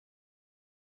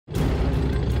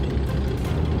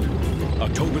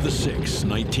October the 6th,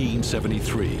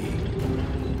 1973.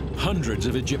 Hundreds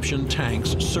of Egyptian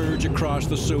tanks surge across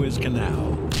the Suez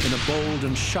Canal in a bold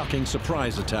and shocking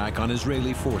surprise attack on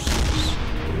Israeli forces.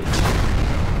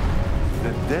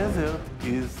 The desert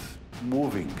is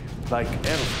moving like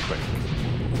earthquake.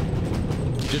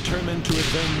 Determined to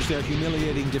avenge their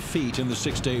humiliating defeat in the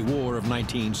Six-Day War of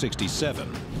 1967,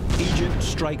 Egypt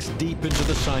strikes deep into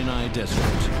the Sinai Desert.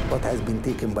 What has been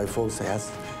taken by force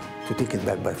has to take it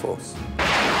back by force.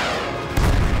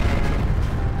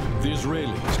 The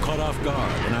Israelis, caught off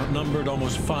guard and outnumbered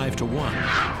almost 5 to 1,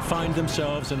 find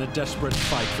themselves in a desperate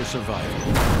fight for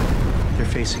survival. They're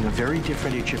facing a very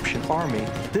different Egyptian army.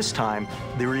 This time,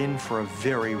 they're in for a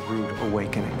very rude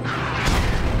awakening.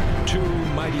 Two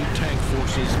mighty tank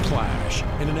forces clash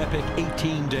in an epic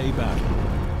 18-day battle.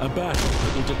 A battle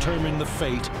that will determine the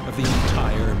fate of the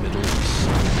entire Middle East.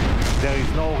 There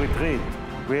is no retreat.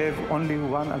 We have only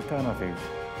one alternative: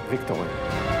 victory.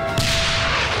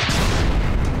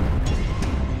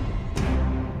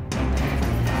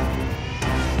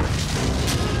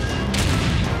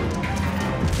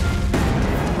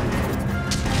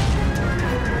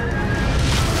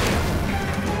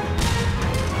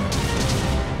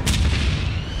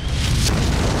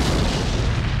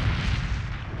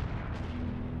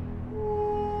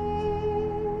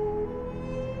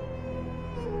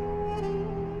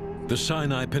 The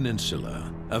Sinai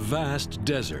Peninsula, a vast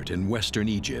desert in western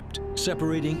Egypt,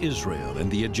 separating Israel and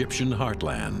the Egyptian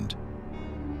heartland.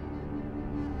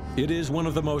 It is one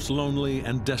of the most lonely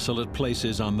and desolate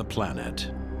places on the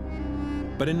planet.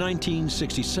 But in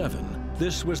 1967,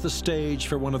 this was the stage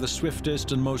for one of the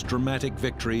swiftest and most dramatic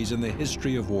victories in the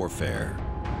history of warfare.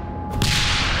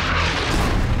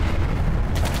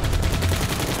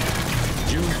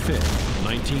 June 5th,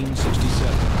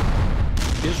 1967.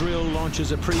 Israel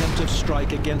launches a preemptive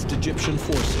strike against Egyptian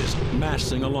forces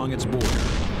massing along its border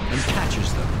and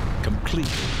catches them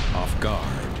completely off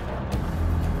guard.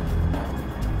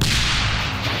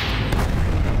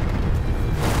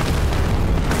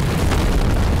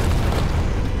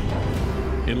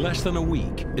 In less than a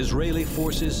week, Israeli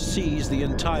forces seize the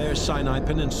entire Sinai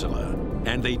Peninsula,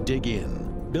 and they dig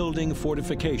in, building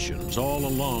fortifications all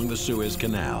along the Suez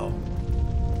Canal.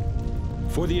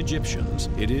 For the Egyptians,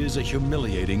 it is a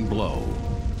humiliating blow.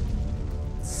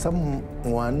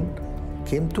 Someone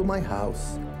came to my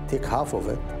house, take half of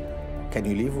it. Can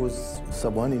you live with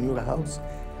someone in your house,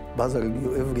 bother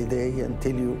you every day and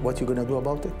tell you what you're gonna do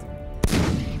about it?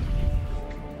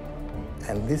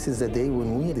 And this is the day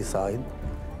when we decide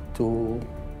to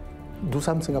do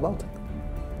something about it.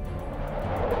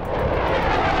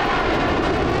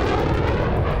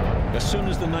 As soon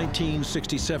as the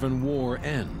 1967 war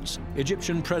ends,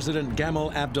 Egyptian President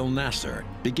Gamal Abdel Nasser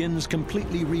begins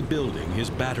completely rebuilding his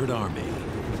battered army.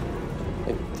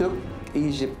 It took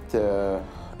Egypt a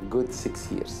good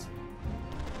 6 years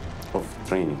of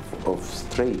training, of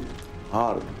straight,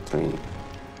 hard training.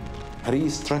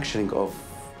 Restructuring of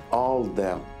all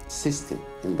the system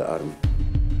in the army.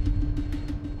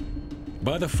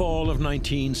 By the fall of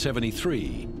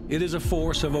 1973, it is a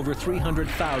force of over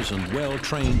 300,000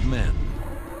 well-trained men,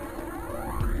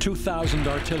 2,000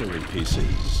 artillery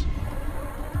pieces,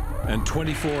 and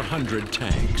 2,400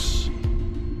 tanks.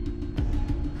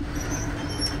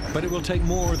 But it will take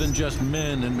more than just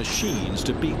men and machines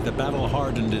to beat the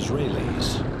battle-hardened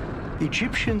Israelis. The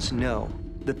Egyptians know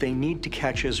that they need to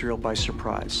catch Israel by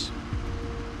surprise.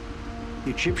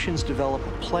 The Egyptians develop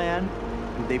a plan.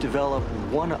 They develop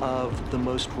one of the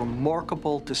most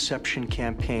remarkable deception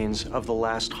campaigns of the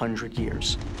last 100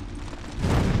 years.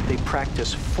 They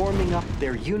practice forming up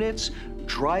their units,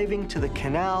 driving to the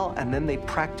canal, and then they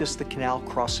practice the canal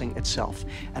crossing itself.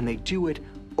 And they do it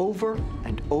over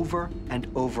and over and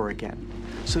over again.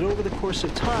 So that over the course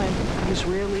of time, the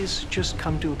Israelis just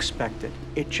come to expect it.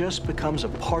 It just becomes a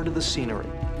part of the scenery.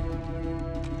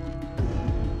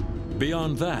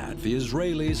 Beyond that, the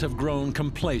Israelis have grown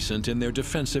complacent in their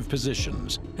defensive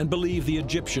positions and believe the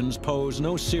Egyptians pose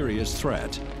no serious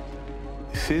threat.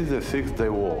 Since the Six-Day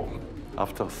War,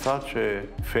 after such a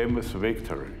famous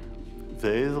victory,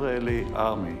 the Israeli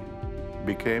army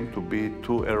became to be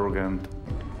too arrogant.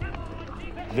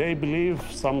 They believe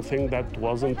something that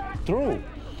wasn't true.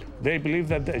 They believe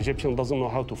that the Egyptian doesn't know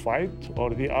how to fight,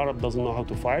 or the Arab doesn't know how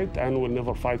to fight, and will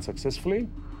never fight successfully.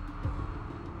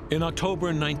 In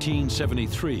October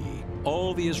 1973,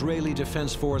 all the Israeli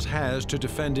Defense Force has to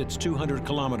defend its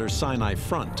 200-kilometer Sinai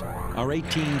front are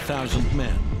 18,000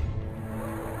 men,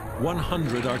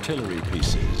 100 artillery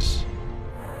pieces,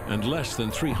 and less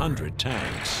than 300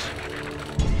 tanks.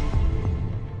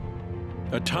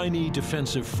 A tiny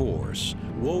defensive force,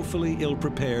 woefully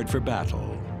ill-prepared for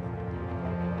battle.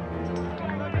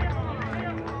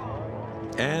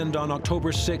 And on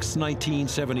October 6,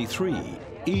 1973,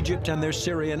 Egypt and their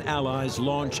Syrian allies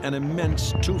launch an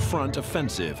immense two-front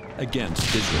offensive against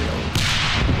Israel.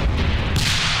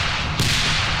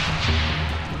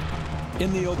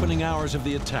 In the opening hours of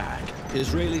the attack,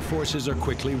 Israeli forces are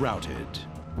quickly routed.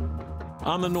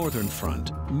 On the northern front,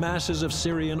 masses of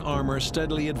Syrian armor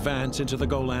steadily advance into the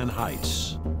Golan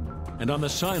Heights. And on the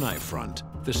Sinai front,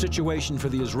 the situation for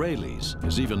the Israelis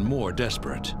is even more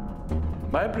desperate.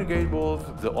 My brigade was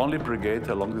the only brigade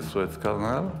along the Suez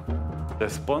Canal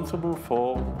responsible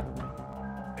for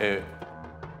a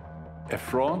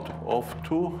front of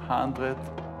 200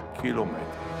 kilometers.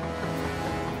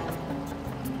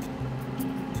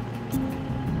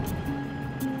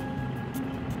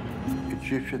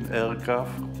 Egyptian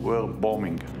aircraft were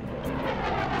bombing.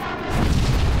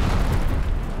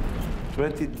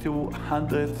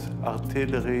 2,200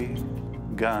 artillery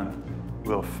guns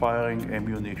were firing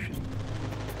ammunition.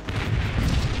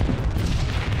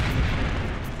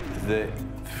 The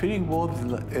feeling was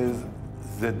as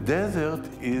the desert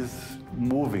is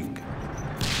moving,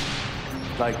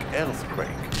 like earthquake.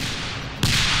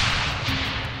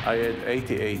 I had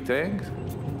 88 tanks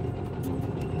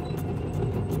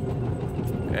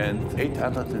and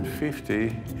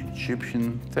 850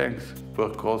 Egyptian tanks were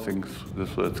crossing the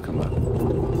Suez Canal.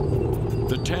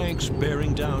 The tanks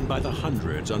bearing down by the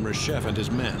hundreds on Ralf and his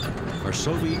men are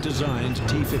Soviet-designed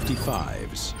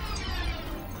T-55s.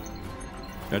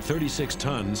 At 36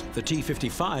 tons, the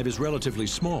T-55 is relatively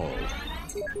small,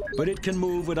 but it can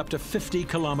move at up to 50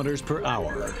 kilometers per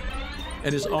hour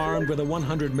and is armed with a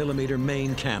 100mm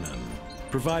main cannon,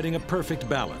 providing a perfect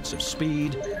balance of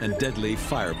speed and deadly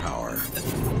firepower.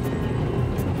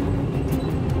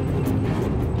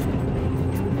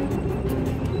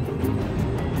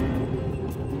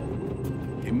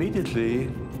 Immediately,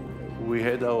 we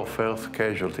had our first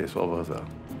casualties over there.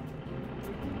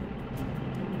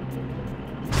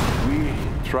 We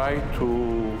tried to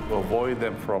avoid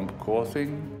them from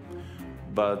crossing,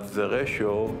 but the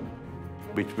ratio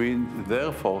between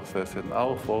their forces and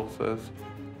our forces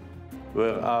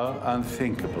are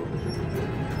unthinkable.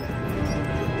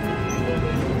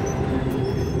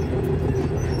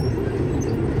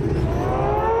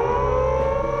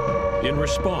 In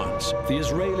response, the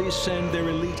Israelis send their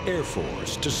elite air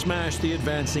force to smash the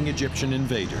advancing Egyptian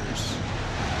invaders.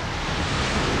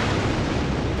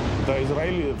 The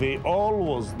Israelis, they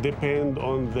always depend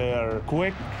on their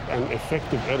quick and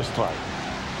effective airstrike.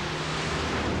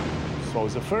 So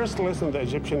the first lesson the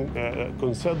Egyptians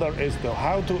consider is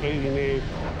how to eliminate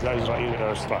the Israeli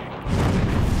airstrike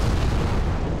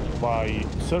by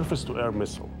surface-to-air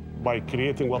missile, by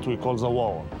creating what we call the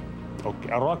wall, okay,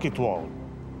 a rocket wall.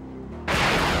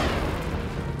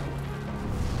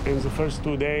 In the first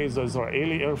 2 days, the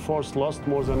Israeli Air Force lost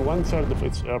more than 1/3 of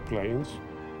its airplanes,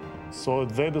 so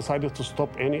they decided to stop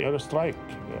any airstrike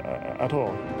at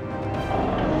all.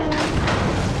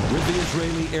 With the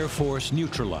Israeli Air Force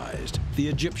neutralized, the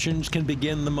Egyptians can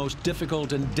begin the most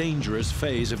difficult and dangerous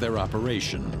phase of their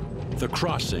operation, the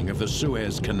crossing of the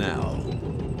Suez Canal.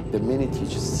 The minute you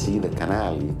just see the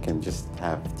canal, you can just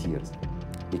have tears,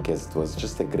 because it was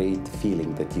just a great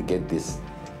feeling that you get this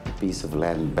piece of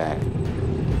land back.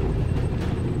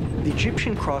 The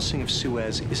Egyptian crossing of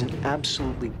Suez is an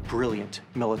absolutely brilliant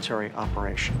military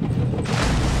operation.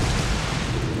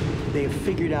 They have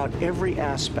figured out every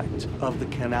aspect of the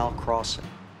canal crossing.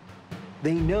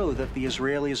 They know that the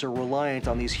Israelis are reliant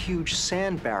on these huge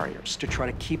sand barriers to try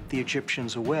to keep the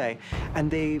Egyptians away,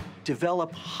 and they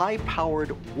develop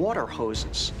high-powered water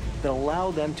hoses that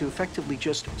allow them to effectively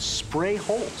just spray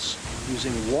holes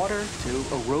using water to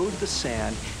erode the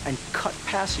sand and cut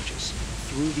passages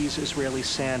through these Israeli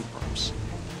sand berms.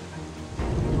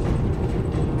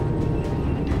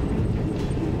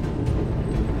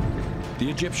 The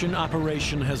Egyptian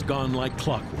operation has gone like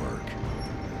clockwork.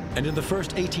 And in the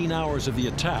first 18 hours of the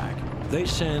attack, they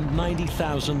send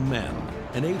 90,000 men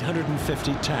and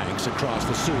 850 tanks across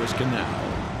the Suez Canal.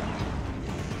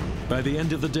 By the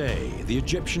end of the day, the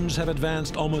Egyptians have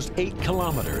advanced almost 8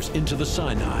 kilometers into the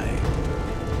Sinai.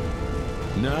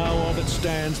 Now all that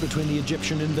stands between the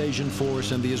Egyptian invasion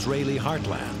force and the Israeli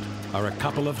heartland are a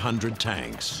couple of hundred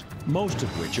tanks, most of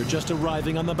which are just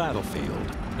arriving on the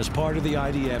battlefield as part of the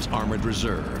IDF's armored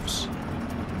reserves.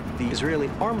 The Israeli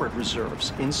armored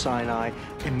reserves in Sinai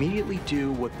immediately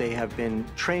do what they have been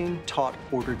trained, taught,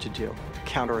 ordered to do: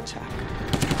 counterattack.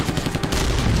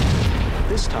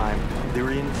 This time,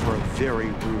 they're in for a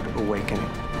very rude awakening.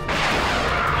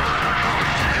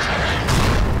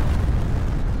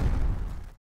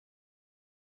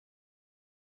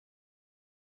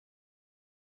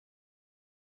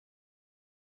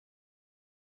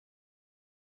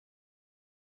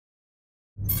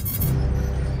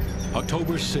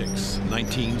 October 6,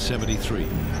 1973.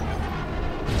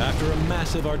 After a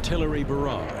massive artillery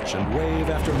barrage and wave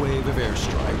after wave of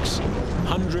airstrikes,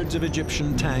 hundreds of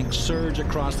Egyptian tanks surge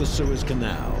across the Suez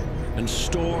Canal and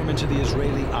storm into the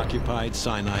Israeli-occupied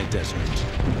Sinai Desert.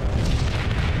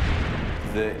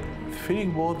 The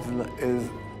feeling was is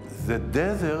the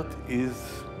desert is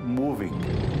moving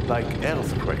like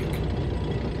earthquake.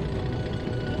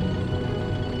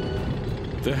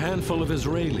 The handful of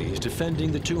Israelis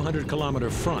defending the 200-kilometer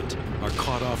front are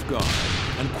caught off guard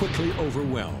and quickly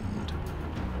overwhelmed.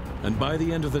 And by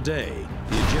the end of the day,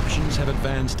 the Egyptians have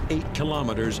advanced 8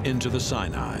 kilometers into the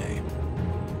Sinai.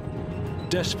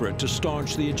 Desperate to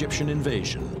staunch the Egyptian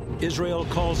invasion, Israel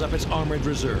calls up its armored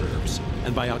reserves,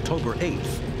 and by October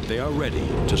 8th, they are ready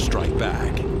to strike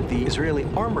back. The Israeli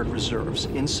armored reserves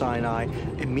in Sinai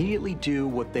immediately do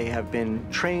what they have been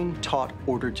trained, taught,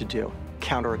 ordered to do: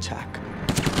 counterattack.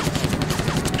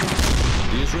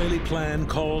 The Israeli plan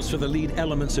calls for the lead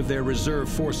elements of their reserve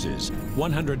forces,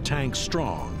 100 tanks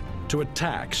strong, to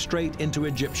attack straight into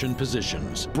Egyptian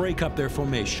positions, break up their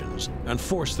formations, and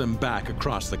force them back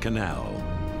across the canal.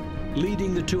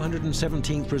 Leading the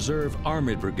 217th Reserve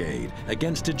Armored Brigade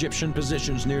against Egyptian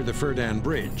positions near the Ferdan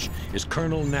Bridge is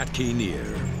Colonel Natki Nir.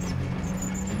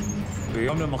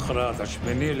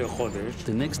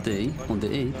 The next day, on the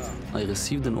 8th, I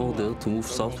received an order to move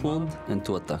southward and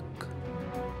to attack.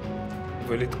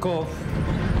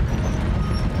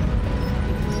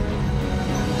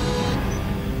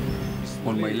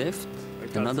 On my left,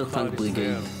 another tank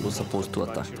brigade was supposed to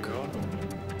attack.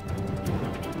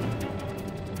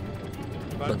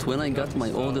 But when I got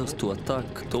my orders to attack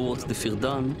towards the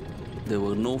Firdan, there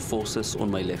were no forces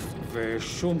on my left.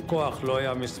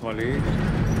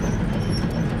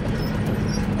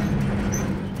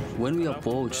 When we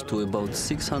approached to about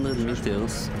 600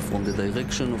 meters from the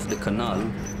direction of the canal,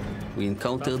 we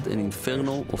encountered an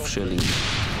inferno of shelling.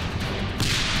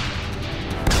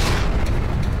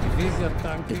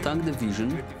 A tank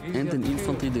division and an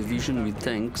infantry division with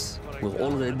tanks were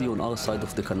already on our side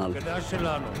of the canal.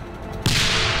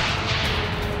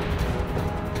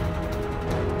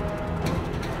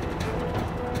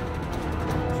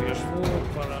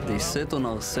 They sat on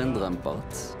our sand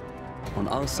ramparts, on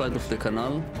our side of the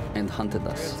canal, and hunted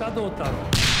us.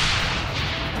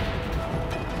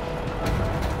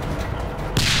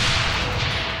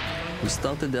 We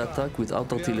started the attack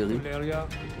without artillery.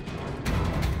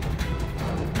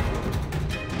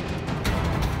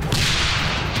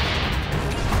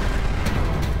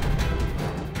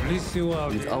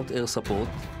 Without air support,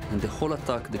 and the whole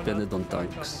attack depended on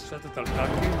tanks.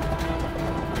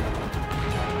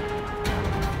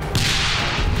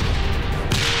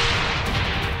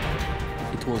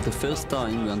 It was the first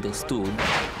time we understood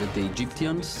that the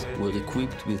Egyptians were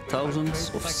equipped with thousands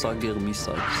of Sager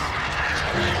missiles.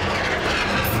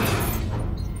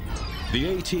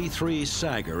 The AT-3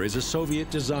 Sager is a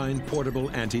Soviet-designed portable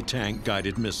anti-tank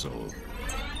guided missile.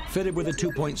 Fitted with a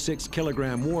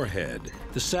 2.6-kilogram warhead,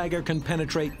 the Sager can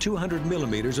penetrate 200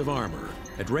 millimeters of armor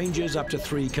at ranges up to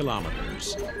 3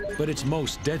 kilometers. But its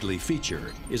most deadly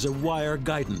feature is a wire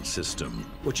guidance system,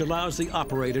 which allows the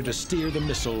operator to steer the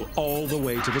missile all the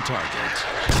way to the target.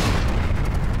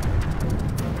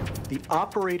 The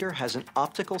operator has an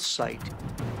optical sight,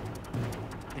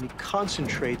 and he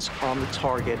concentrates on the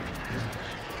target,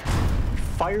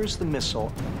 fires the missile,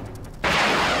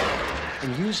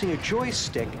 and using a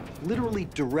joystick, literally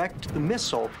direct the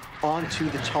missile onto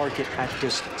the target at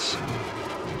distance.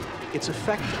 It's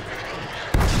effective.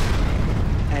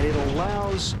 And it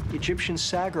allows Egyptian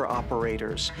Sager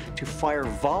operators to fire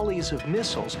volleys of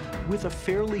missiles with a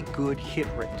fairly good hit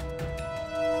rate.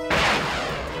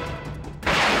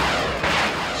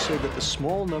 So that the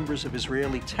small numbers of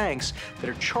Israeli tanks that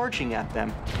are charging at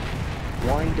them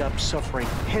wind up suffering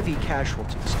heavy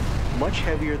casualties, much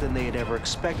heavier than they had ever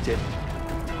expected.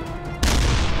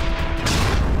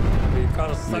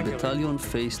 My battalion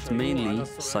faced mainly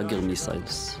Sager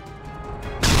missiles.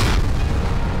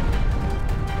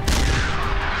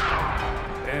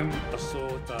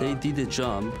 They did a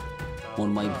job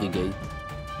on my brigade.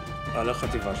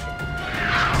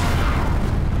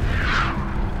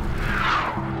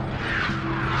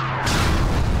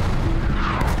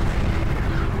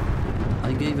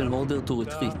 I gave an order to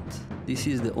retreat. This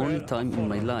is the only time in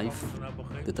my life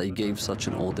that I gave such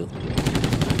an order.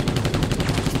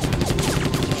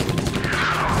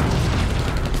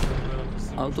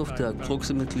 Out of the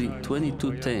approximately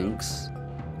 22 tanks,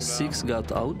 6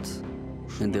 got out,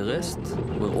 and the rest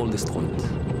were all destroyed.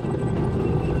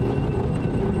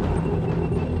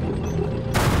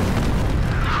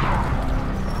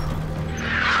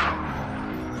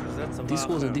 This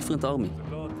was a different army.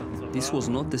 This was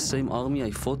not the same army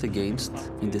I fought against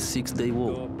in the Six-Day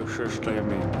War.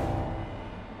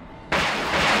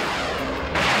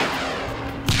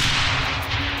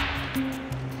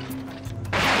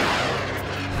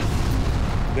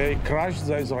 They crushed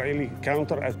the Israeli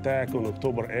counterattack on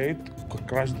October 8th,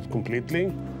 crushed it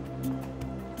completely.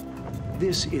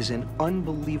 This is an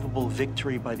unbelievable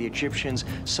victory by the Egyptians,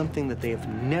 something that they have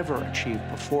never achieved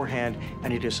beforehand,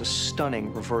 and it is a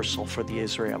stunning reversal for the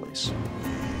Israelis.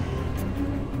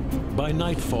 By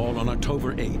nightfall on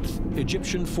October 8th,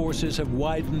 Egyptian forces have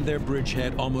widened their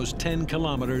bridgehead almost 10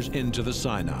 kilometers into the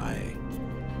Sinai.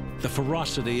 The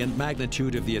ferocity and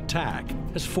magnitude of the attack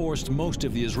has forced most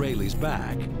of the Israelis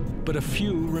back, but a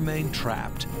few remain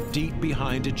trapped deep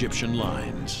behind Egyptian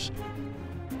lines.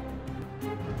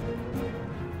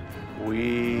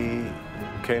 We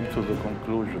came to the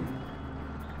conclusion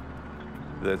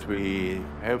that we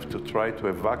have to try to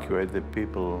evacuate the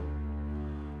people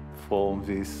from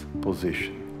this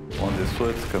position on the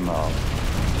Suez Canal.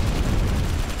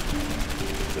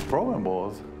 The problem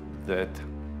was that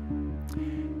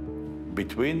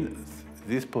between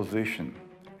this position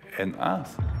and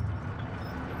us,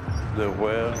 there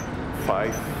were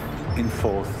 5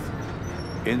 reinforced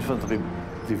infantry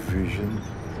division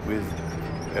with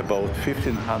about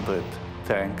 1,500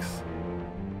 tanks.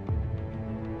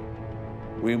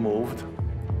 We moved.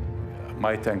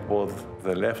 My tank was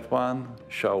the left one,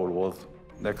 Shaul was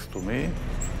next to me.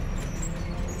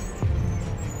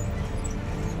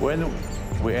 When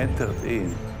we entered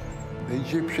in, the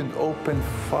Egyptians opened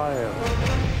fire.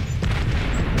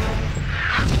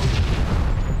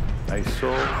 I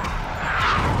saw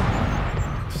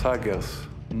saggers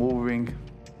moving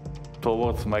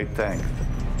towards my tank.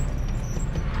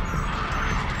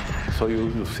 So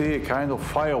you see a kind of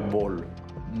fireball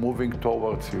moving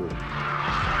towards you.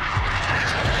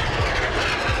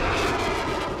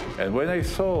 And when I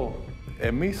saw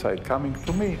a missile coming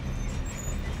to me,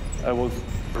 I was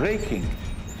braking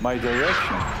my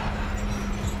direction.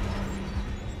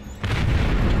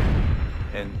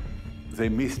 And they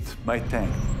missed my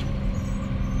tank.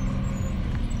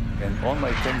 And on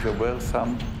my tank there were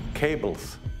some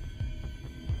cables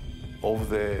of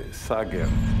the Sagger.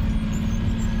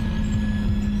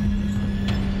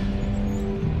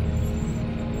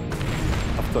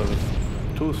 After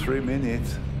 2-3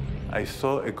 minutes, I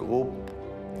saw a group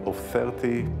of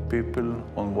 30 people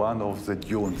on one of the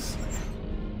dunes.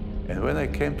 And when I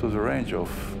came to the range of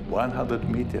 100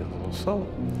 meters or so,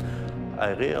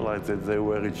 I realized that they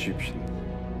were Egyptian.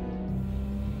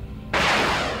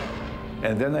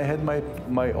 And then I had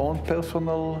my own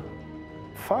personal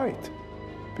fight,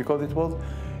 because it was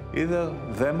either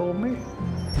them or me.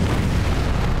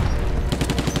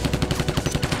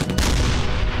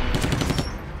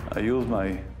 I used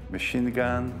my machine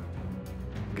gun,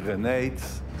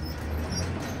 grenades,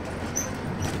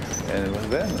 and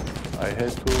then I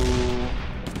had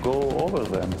to go over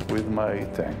them with my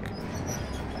tank.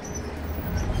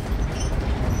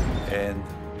 And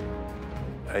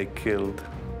I killed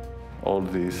all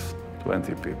these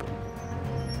 20 people.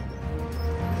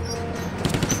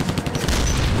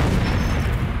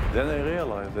 Then I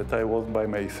realized that I was by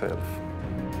myself.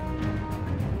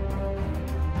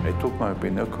 I took my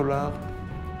binocular,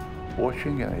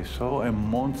 watching, and I saw a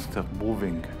monster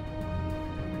moving.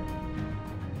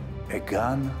 A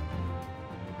gun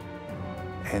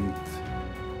and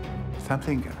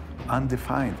something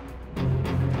undefined.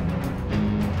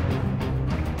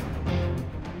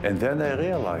 And then I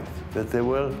realized that there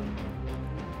were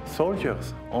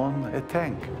soldiers on a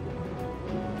tank.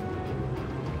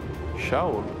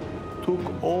 Shaul took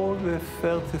all the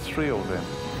 33 of them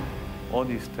on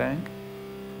his tank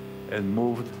and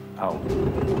moved out.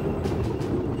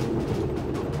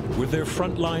 With their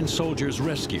frontline soldiers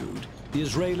rescued, the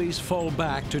Israelis fall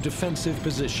back to defensive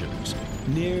positions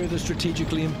near the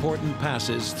strategically important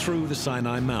passes through the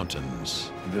Sinai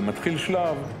Mountains.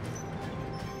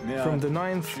 From the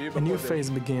 9th, a new phase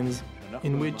begins,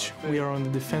 in which we are on the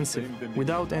defensive,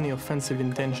 without any offensive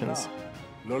intentions.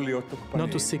 Not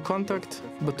to seek contact,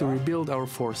 but to rebuild our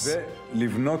force.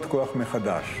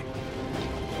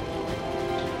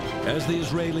 As the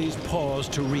Israelis pause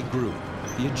to regroup,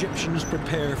 the Egyptians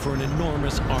prepare for an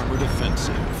enormous armored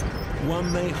offensive.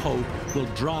 One they hope will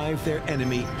drive their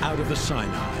enemy out of the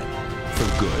Sinai for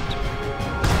good.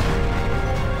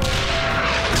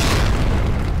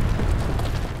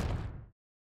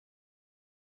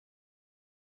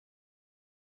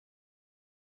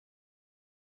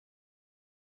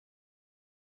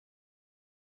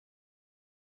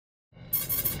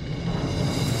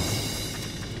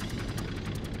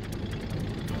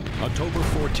 October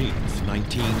 14th,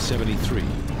 1973.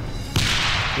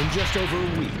 In just over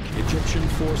a week, Egyptian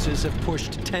forces have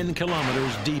pushed 10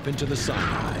 kilometers deep into the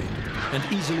Sinai and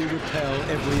easily repel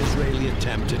every Israeli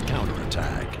attempt at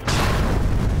counterattack.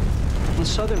 On the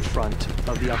southern front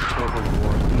of the October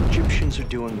War, the Egyptians are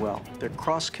doing well. Their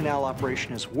cross-canal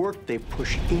operation has worked. They've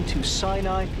pushed into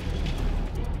Sinai,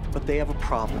 but they have a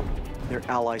problem. Their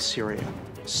ally, Syria.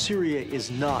 Syria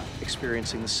is not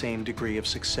experiencing the same degree of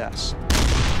success.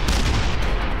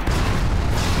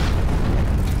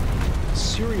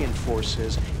 Syrian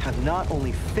forces have not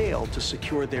only failed to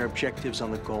secure their objectives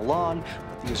on the Golan,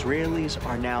 but the Israelis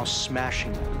are now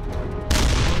smashing them.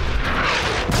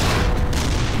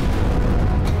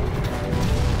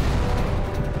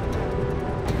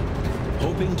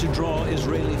 Hoping to draw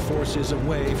Israeli forces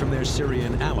away from their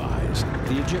Syrian allies,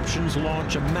 the Egyptians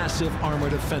launch a massive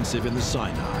armored offensive in the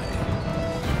Sinai.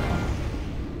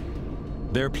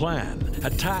 Their plan,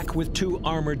 attack with 2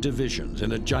 armored divisions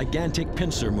in a gigantic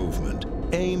pincer movement,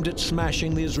 aimed at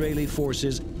smashing the Israeli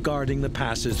forces guarding the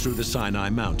passes through the Sinai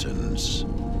Mountains.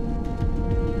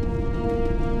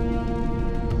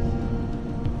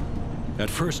 At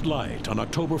first light on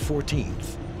October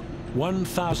 14th,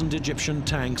 1,000 Egyptian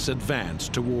tanks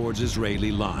advanced towards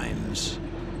Israeli lines.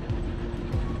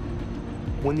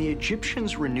 When the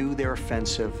Egyptians renew their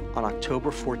offensive on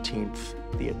October 14th,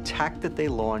 the attack that they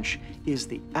launch is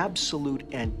the absolute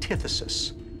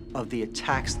antithesis of the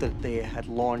attacks that they had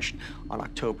launched on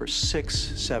October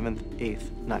 6th, 7th, 8th,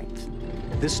 9th.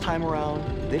 This time around,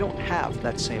 they don't have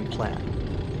that same plan.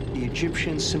 The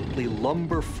Egyptians simply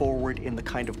lumber forward in the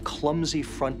kind of clumsy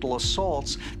frontal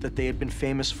assaults that they had been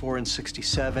famous for in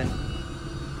 '67.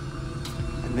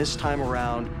 And this time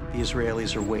around, the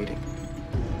Israelis are waiting.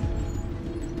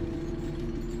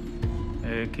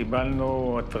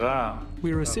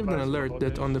 We received an alert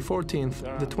that on the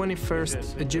 14th, the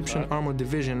 21st Egyptian Armored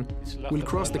Division will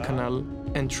cross the canal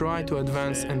and try to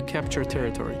advance and capture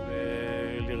territory.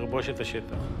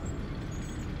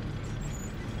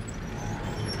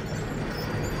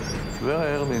 Very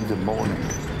early in the morning,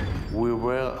 we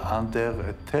were under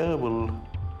a terrible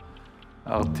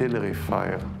artillery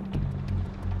fire.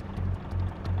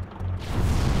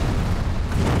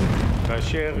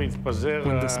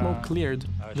 When the smoke cleared,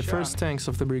 the first tanks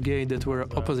of the brigade that were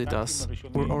opposite us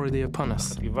were already upon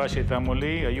us.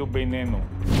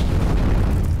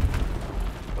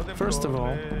 First of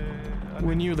all,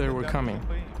 we knew they were coming.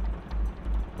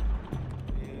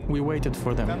 We waited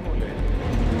for them.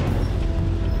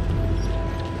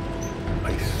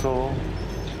 I saw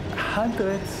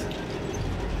hundreds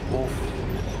of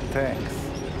tanks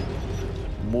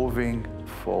moving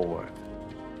forward.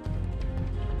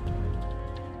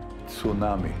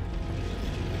 Tsunami.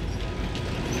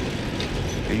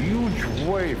 A huge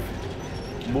wave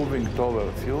moving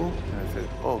towards you. And I said,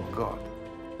 oh God,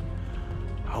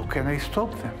 how can I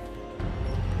stop them?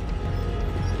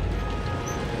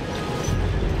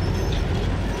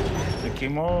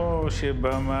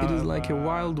 It is like a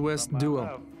Wild West duel.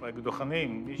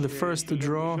 The first to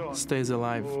draw stays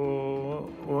alive.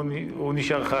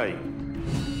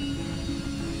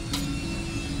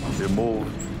 They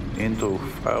moved into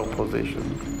fire position.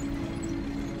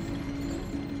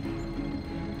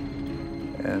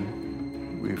 And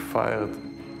we fired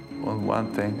on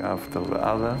one tank after the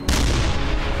other.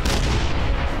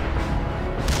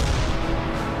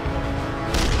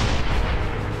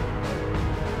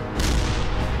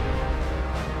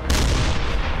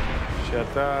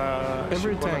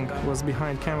 Every tank was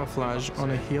behind camouflage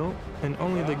on a hill, and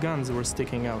only the guns were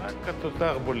sticking out.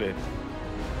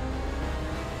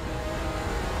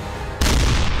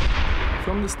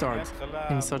 From the start,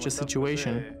 in such a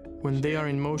situation, when they are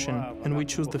in motion and we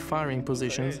choose the firing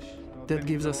positions, that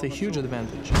gives us a huge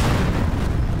advantage.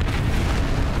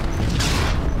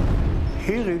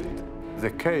 Here is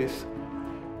the case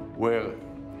where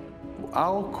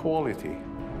our quality,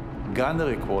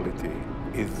 gunnery quality,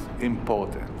 is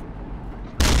important.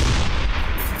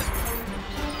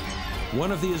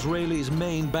 One of the Israelis'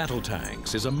 main battle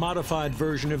tanks is a modified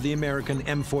version of the American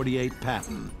M48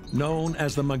 Patton, known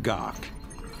as the Magach.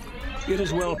 It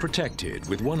is well protected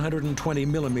with 120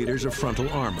 millimeters of frontal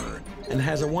armor and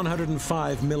has a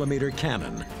 105 millimeter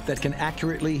cannon that can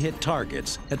accurately hit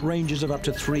targets at ranges of up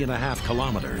to 3.5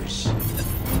 kilometers.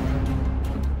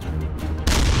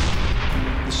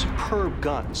 The superb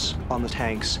guns on the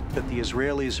tanks that the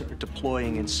Israelis are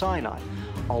deploying in Sinai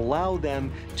allow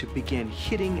them to begin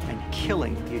hitting and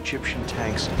killing the Egyptian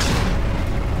tanks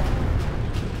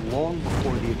long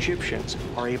before the Egyptians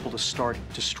are able to start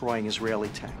destroying Israeli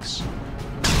tanks.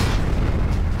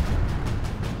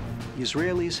 The the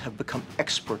Israelis have become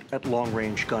expert at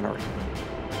long-range gunnery.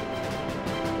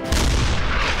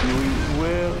 We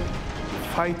were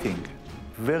fighting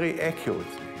very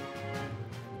accurately,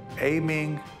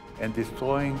 aiming and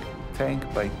destroying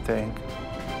tank by tank.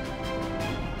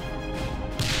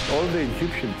 All the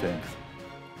Egyptian tanks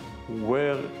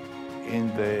were in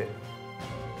the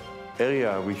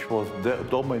area which was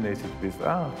dominated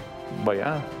by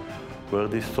us, were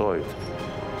destroyed.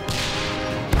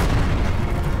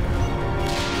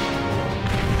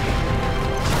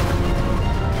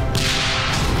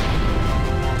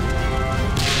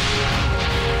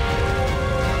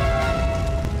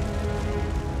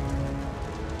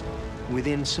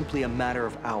 Within simply a matter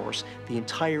of hours, the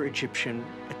entire Egyptian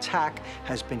attack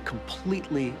has been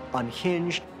completely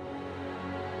unhinged.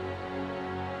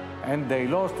 And they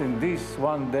lost in this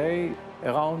one day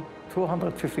around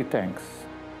 250 tanks.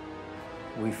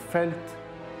 We felt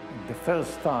the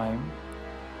first time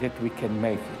that we can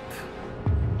make it.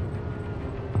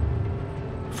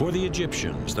 For the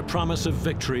Egyptians, the promise of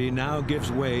victory now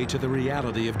gives way to the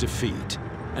reality of defeat,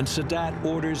 and Sadat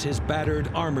orders his battered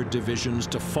armored divisions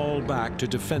to fall back to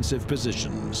defensive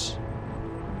positions.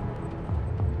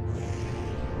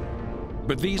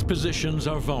 But these positions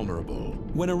are vulnerable.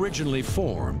 When originally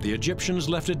formed, the Egyptians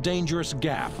left a dangerous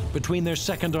gap between their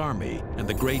Second Army and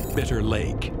the Great Bitter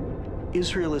Lake.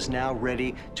 Israel is now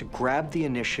ready to grab the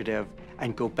initiative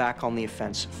and go back on the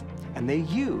offensive. And they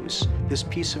use this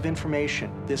piece of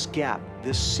information, this gap,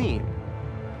 this seam,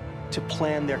 to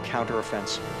plan their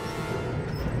counteroffensive.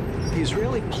 The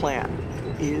Israeli plan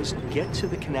is to get to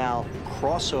the canal,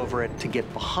 cross over it, to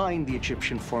get behind the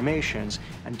Egyptian formations,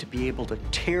 and to be able to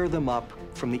tear them up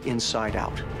from the inside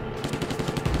out.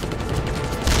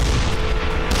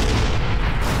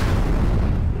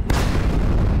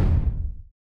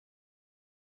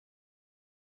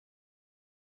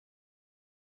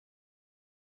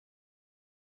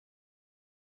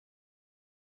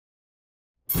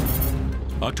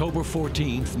 October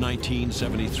 14th,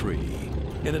 1973.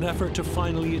 In an effort to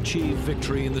finally achieve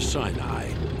victory in the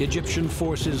Sinai, Egyptian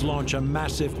forces launch a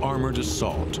massive armored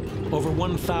assault, over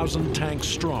 1,000 tanks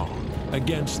strong,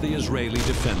 against the Israeli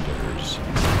defenders.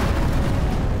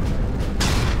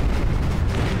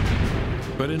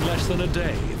 But in less than a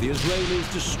day, the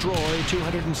Israelis destroy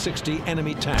 260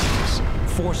 enemy tanks,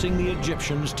 forcing the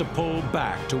Egyptians to pull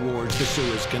back towards the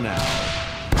Suez Canal.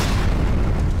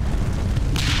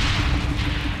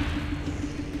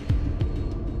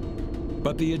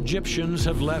 But the Egyptians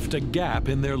have left a gap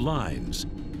in their lines,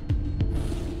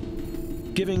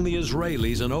 giving the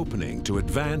Israelis an opening to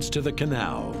advance to the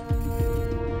canal.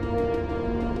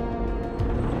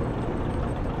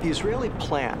 The Israeli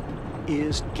plan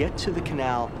is to get to the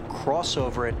canal, cross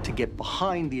over it, to get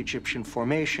behind the Egyptian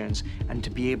formations, and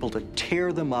to be able to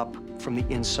tear them up from the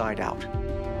inside out.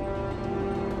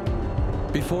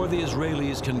 Before the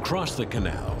Israelis can cross the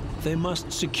canal, they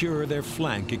must secure their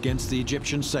flank against the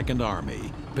Egyptian Second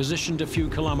Army, positioned a few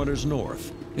kilometers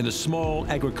north in a small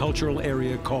agricultural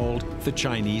area called the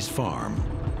Chinese Farm.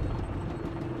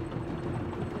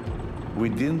 We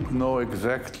didn't know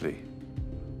exactly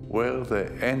where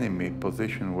the enemy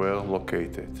positions were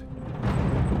located.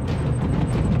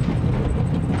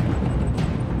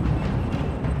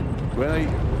 When I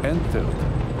entered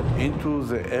into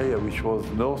the area which was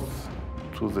north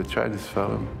to the Chinese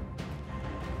Farm,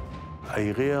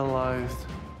 I realized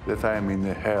that I am in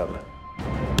hell.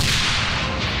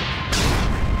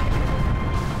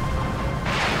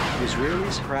 The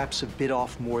Israelis perhaps have bit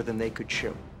off more than they could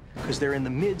chew, because they're in the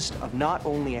midst of not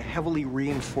only a heavily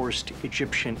reinforced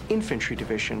Egyptian infantry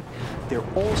division, they're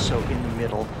also in the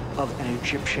middle of an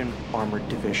Egyptian armored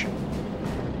division.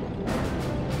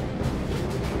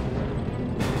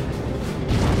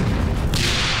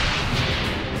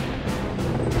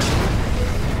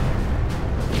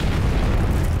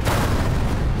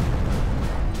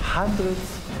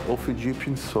 Hundreds of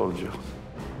Egyptian soldiers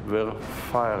were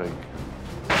firing.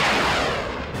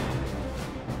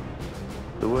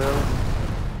 There were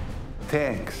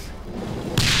tanks,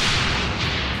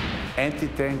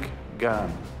 anti-tank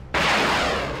gun,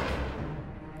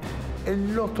 a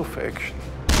lot of action.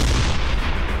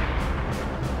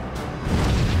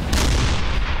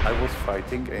 I was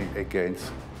fighting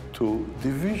against two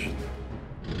divisions.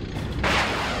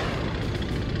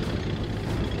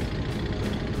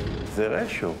 The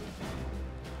ratio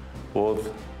was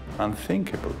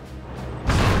unthinkable.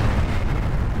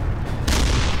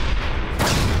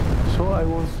 So I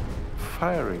was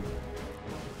firing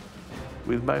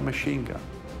with my machine gun,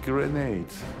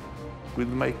 grenades, with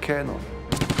my cannon.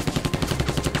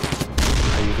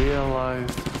 I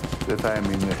realized that I'm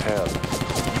in hell.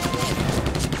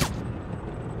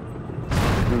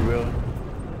 were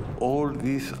all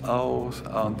these hours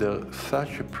under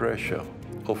such a pressure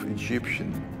of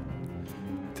Egyptian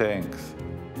tanks,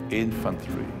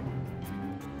 infantry,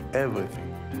 everything.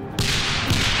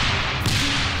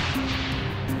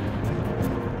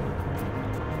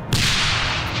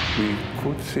 We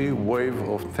could see a wave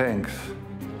of tanks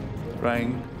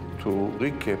trying to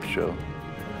recapture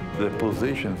the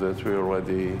positions that we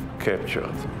already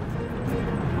captured.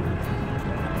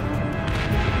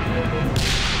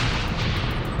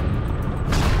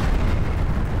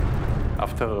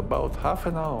 After about half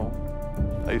an hour,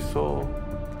 I saw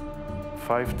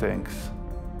 5 tanks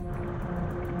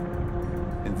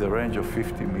in the range of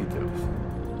 50 meters.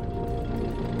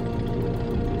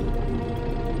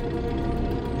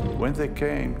 When they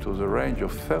came to the range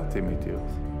of 30 meters,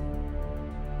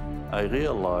 I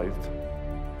realized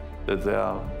that they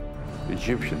are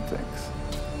Egyptian tanks.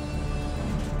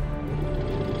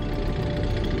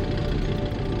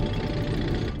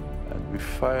 And we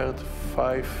fired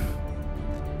 5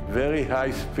 very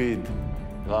high-speed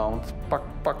rounds, pack,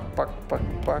 pack, pack, pack,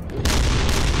 pack.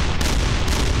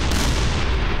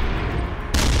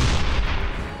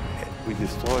 We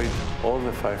destroyed all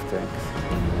the 5 tanks.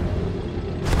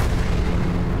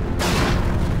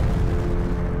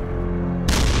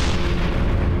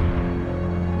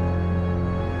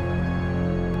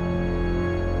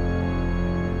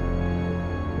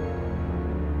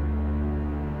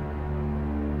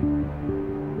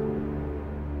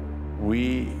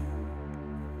 We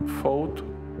fought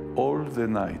all the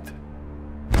night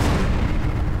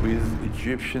with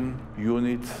Egyptian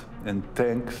units and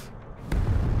tanks.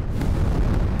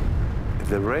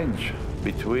 The range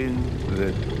between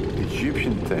the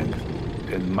Egyptian tank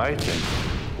and my tank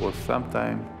was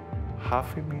sometimes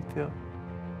half a meter,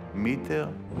 meter.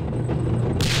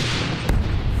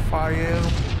 Fire,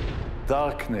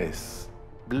 darkness,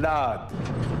 blood.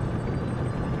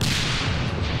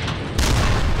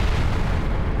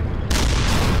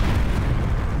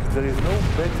 There is no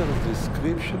better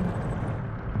description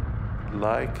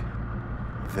like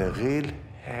the real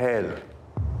hell.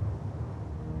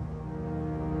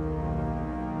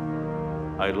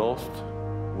 I lost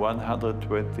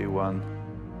 121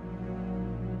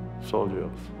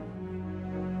 soldiers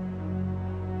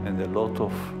and a lot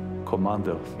of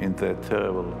commanders in that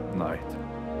terrible night.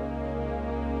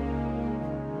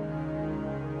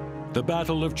 The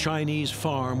Battle of Chinese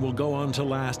Farm will go on to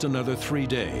last another 3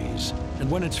 days.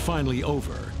 And when it's finally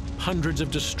over, hundreds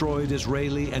of destroyed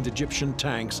Israeli and Egyptian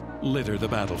tanks litter the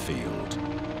battlefield.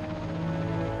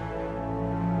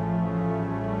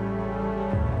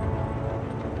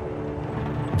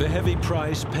 The heavy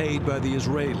price paid by the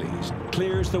Israelis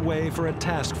clears the way for a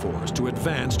task force to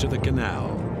advance to the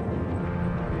canal.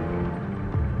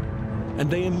 And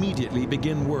they immediately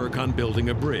begin work on building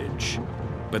a bridge.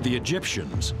 But the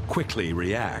Egyptians quickly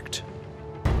react.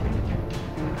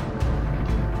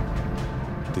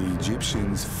 The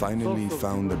Egyptians finally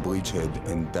found the bridgehead,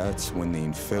 and that's when the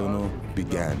inferno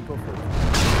began.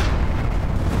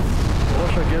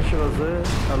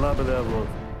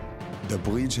 The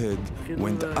bridgehead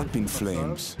went up in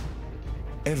flames.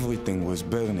 Everything was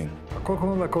burning.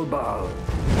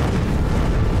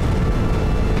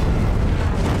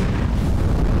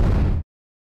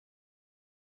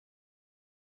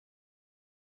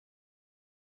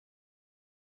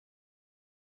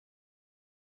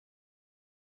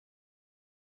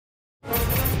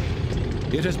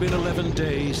 It has been 11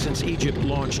 days since Egypt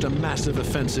launched a massive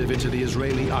offensive into the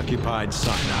Israeli-occupied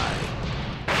Sinai.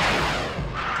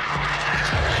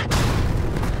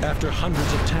 After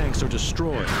hundreds of tanks are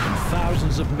destroyed and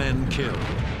thousands of men killed.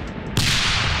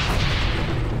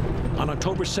 On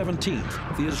October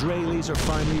 17th, the Israelis are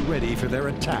finally ready for their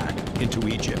attack into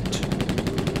Egypt.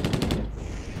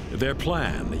 Their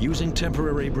plan, using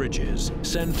temporary bridges,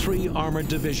 send 3 armored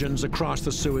divisions across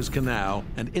the Suez Canal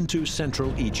and into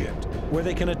central Egypt, where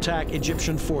they can attack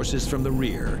Egyptian forces from the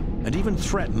rear and even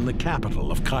threaten the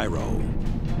capital of Cairo.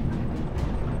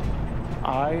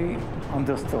 I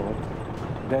understood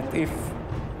that if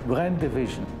Grand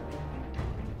Division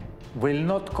will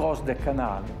not cross the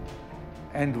canal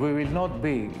and we will not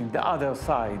be in the other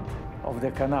side of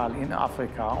the canal in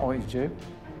Africa or Egypt,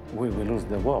 we will lose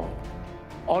the war.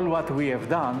 All what we have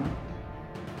done,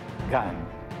 gone.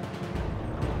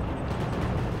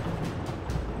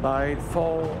 By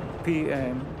 4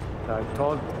 p.m., I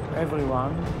told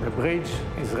everyone, the bridge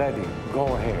is ready, go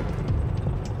ahead.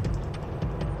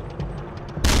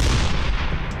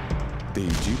 The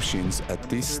Egyptians at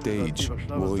this stage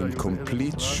were in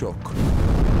complete shock.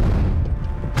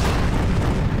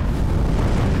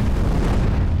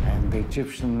 And the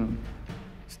Egyptians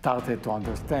started to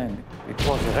understand it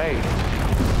was a raid.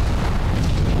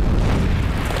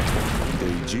 The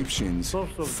Egyptians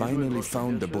finally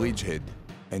found the bridgehead,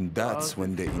 and that's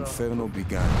when the inferno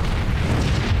began.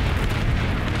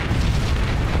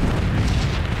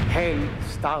 Hell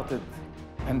started,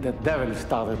 and the devil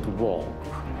started to walk.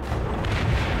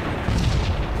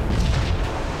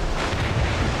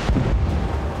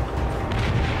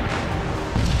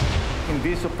 In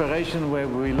this operation where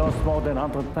we lost more than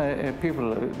 100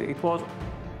 people, it was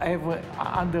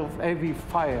under heavy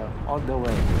fire all the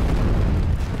way.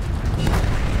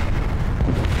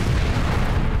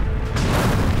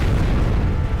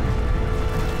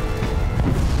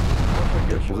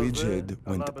 The bridgehead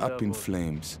went up in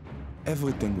flames.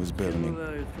 Everything was burning.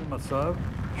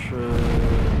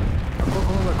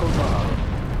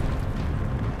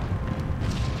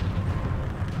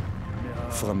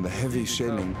 From the heavy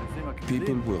shelling,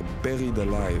 people were buried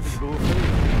alive.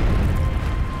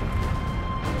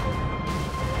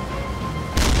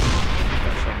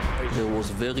 There was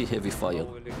very heavy fire.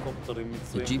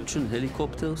 Egyptian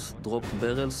helicopters dropped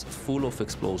barrels full of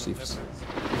explosives.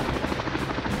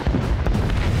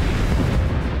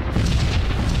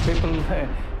 People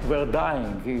were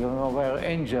dying, were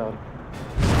injured.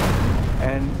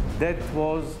 And that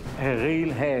was a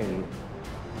real hell.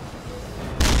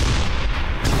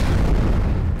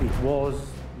 It was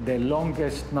the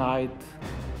longest night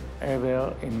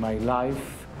ever in my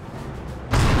life.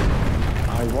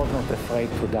 I was not afraid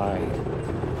to die.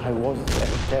 I was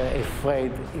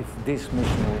afraid if this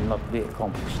mission will not be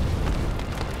accomplished.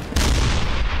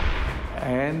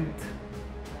 And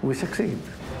we succeed.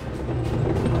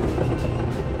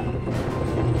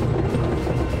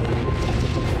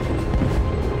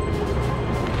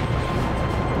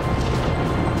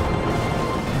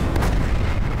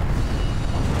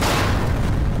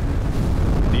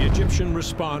 The Egyptian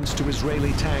response to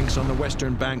Israeli tanks on the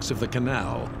western banks of the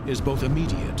canal is both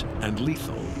immediate and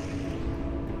lethal.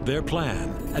 Their plan,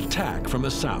 attack from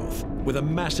the south with a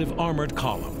massive armored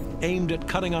column aimed at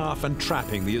cutting off and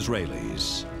trapping the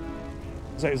Israelis.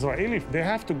 The Israelis, they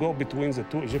have to go between the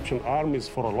two Egyptian armies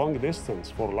for a long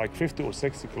distance, for like 50 or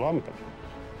 60 kilometers,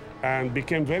 and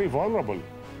became very vulnerable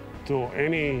to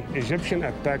any Egyptian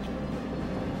attack.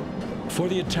 For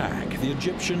the attack, the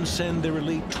Egyptians send their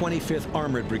elite 25th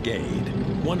Armored Brigade,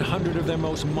 100 of their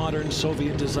most modern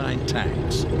Soviet-designed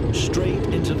tanks, straight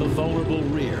into the vulnerable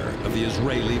rear of the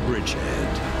Israeli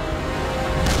bridgehead.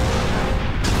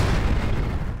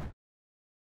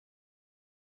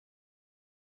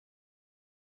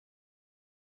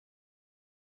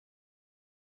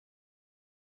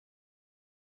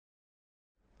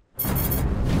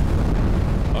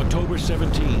 October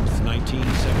 17th,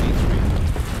 1973.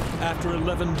 After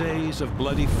 11 days of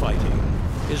bloody fighting,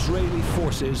 Israeli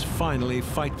forces finally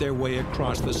fight their way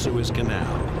across the Suez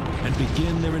Canal and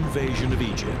begin their invasion of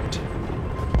Egypt.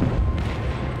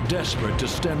 Desperate to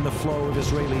stem the flow of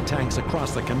Israeli tanks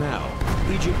across the canal,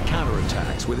 Egypt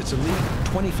counterattacks with its elite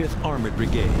 25th Armored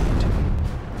Brigade.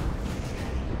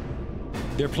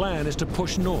 Their plan is to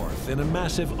push north in a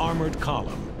massive armored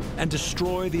column and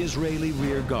destroy the Israeli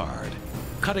rear guard,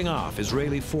 cutting off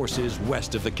Israeli forces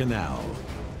west of the canal.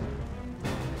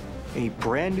 A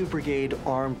brand new brigade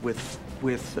armed with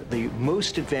the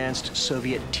most advanced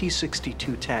Soviet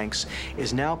T-62 tanks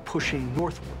is now pushing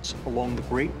northwards along the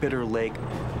Great Bitter Lake.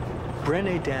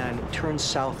 Brenedan turns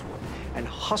southward and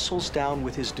hustles down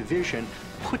with his division,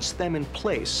 puts them in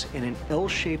place in an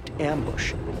L-shaped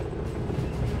ambush.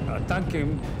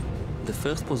 The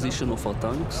first position of our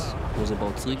tanks was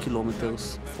about 3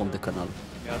 kilometers from the canal.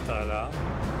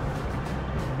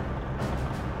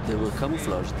 They were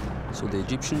camouflaged, so the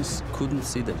Egyptians couldn't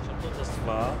see them.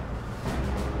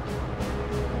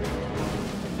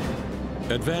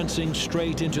 Advancing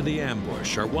straight into the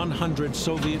ambush are 100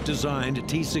 Soviet-designed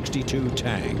T-62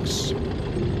 tanks.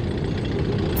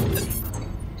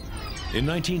 In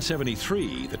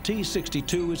 1973, the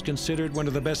T-62 is considered one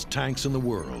of the best tanks in the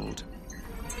world.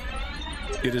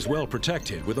 It is well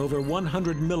protected with over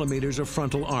 100 millimeters of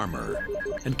frontal armor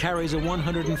and carries a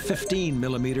 115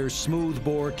 millimeter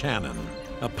smooth-bore cannon,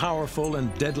 a powerful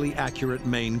and deadly accurate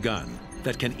main gun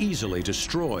that can easily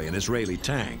destroy an Israeli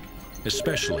tank,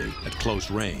 especially at close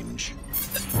range.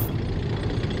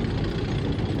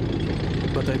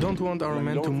 But I don't want our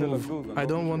men to move. I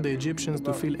don't want the Egyptians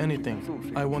to feel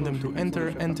anything. I want them to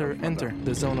enter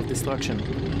the zone of destruction.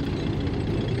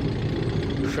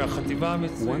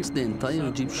 Once the entire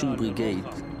Egyptian brigade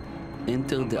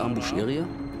entered the ambush area,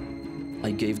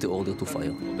 I gave the order to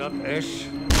fire.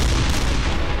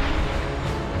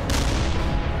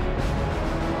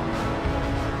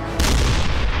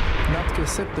 Not They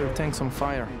set their tanks on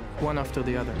fire, one after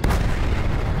the other.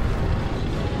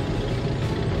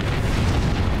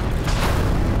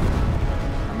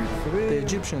 The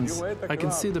Egyptians, I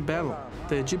can see the battle.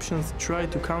 The Egyptians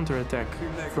tried to counterattack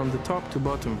from the top to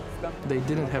bottom. They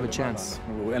didn't have a chance.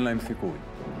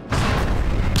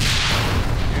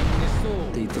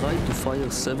 They tried to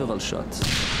fire several shots,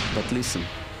 but listen,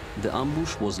 the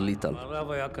ambush was lethal.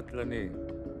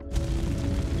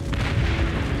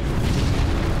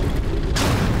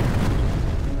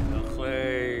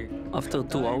 After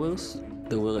 2 hours,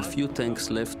 there were a few tanks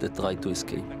left that tried to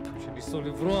escape.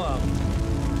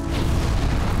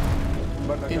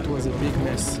 It was a big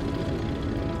mess.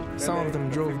 Some of them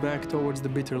drove back towards the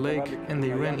Bitter Lake and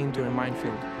they ran into a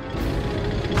minefield.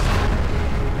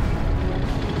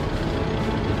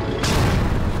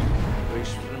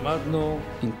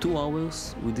 In 2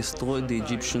 hours, we destroyed the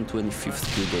Egyptian 25th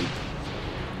Brigade.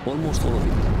 Almost all of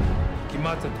it.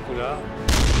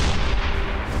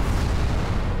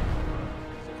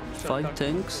 5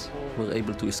 tanks were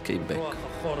able to escape back.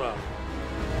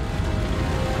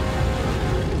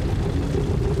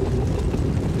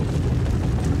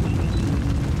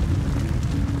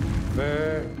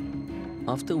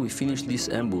 After we finished this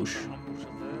ambush,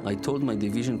 I told my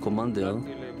division commander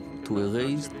to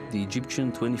erase the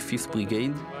Egyptian 25th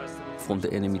Brigade from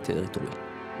the enemy territory.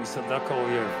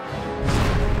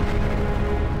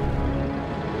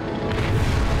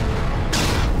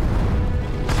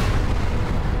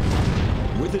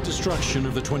 With the destruction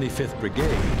of the 25th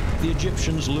Brigade, the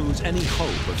Egyptians lose any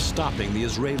hope of stopping the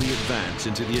Israeli advance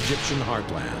into the Egyptian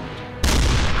heartland.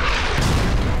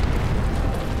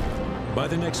 By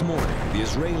the next morning, the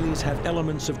Israelis have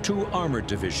elements of 2 armored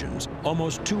divisions,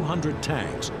 almost 200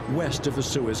 tanks west of the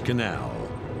Suez Canal.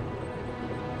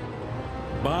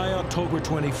 By October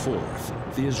 24th,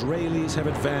 the Israelis have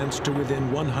advanced to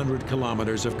within 100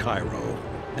 kilometers of Cairo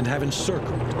and have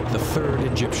encircled the 3rd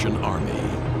Egyptian Army.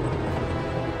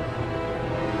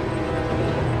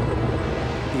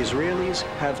 The Israelis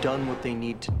have done what they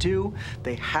need to do.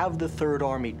 They have the Third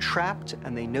Army trapped,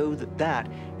 and they know that that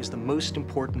is the most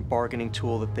important bargaining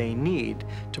tool that they need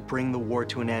to bring the war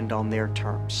to an end on their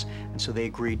terms. And so they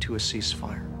agreed to a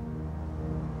ceasefire.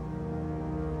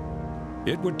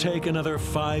 It would take another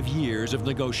 5 years of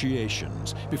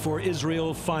negotiations before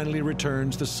Israel finally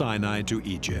returns the Sinai to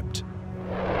Egypt.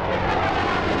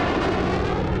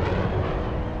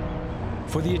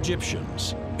 For the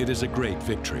Egyptians, it is a great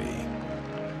victory.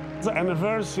 The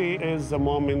anniversary is a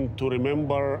moment to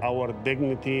remember our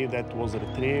dignity that was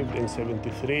retrieved in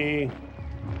 '73,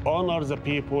 honor the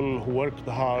people who worked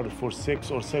hard for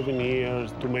 6 or 7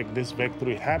 years to make this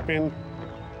victory happen.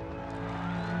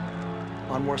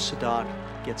 Anwar Sadat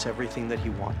gets everything that he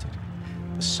wanted.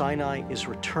 The Sinai is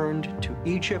returned to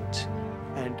Egypt,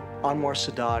 and Anwar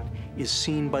Sadat is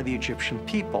seen by the Egyptian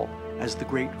people as the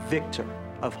great victor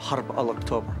of Harb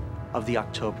al-October, of the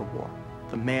October War,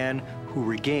 the man who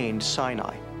regained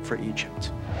Sinai for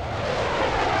Egypt.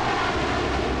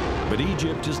 But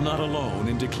Egypt is not alone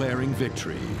in declaring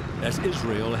victory, as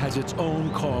Israel has its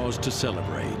own cause to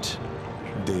celebrate.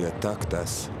 They attacked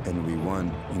us, and we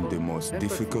won in the most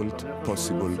difficult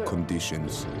possible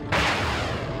conditions.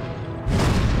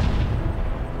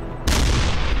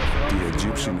 The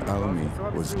Egyptian army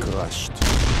was crushed.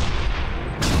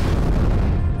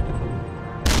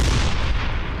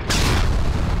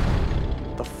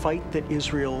 The fight that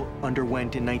Israel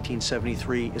underwent in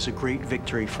 1973 is a great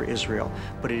victory for Israel,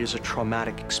 but it is a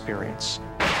traumatic experience.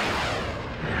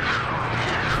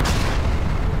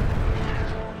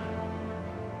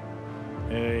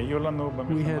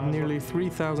 We had nearly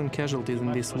 3,000 casualties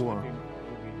in this war.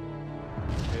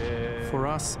 For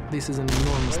us, this is an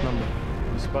enormous number.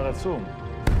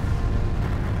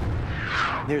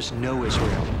 There's no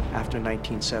Israel after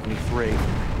 1973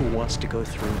 who wants to go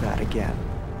through that again.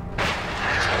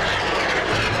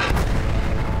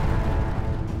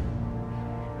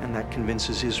 And that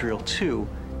convinces Israel, too,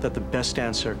 that the best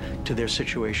answer to their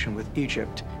situation with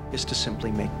Egypt is to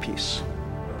simply make peace.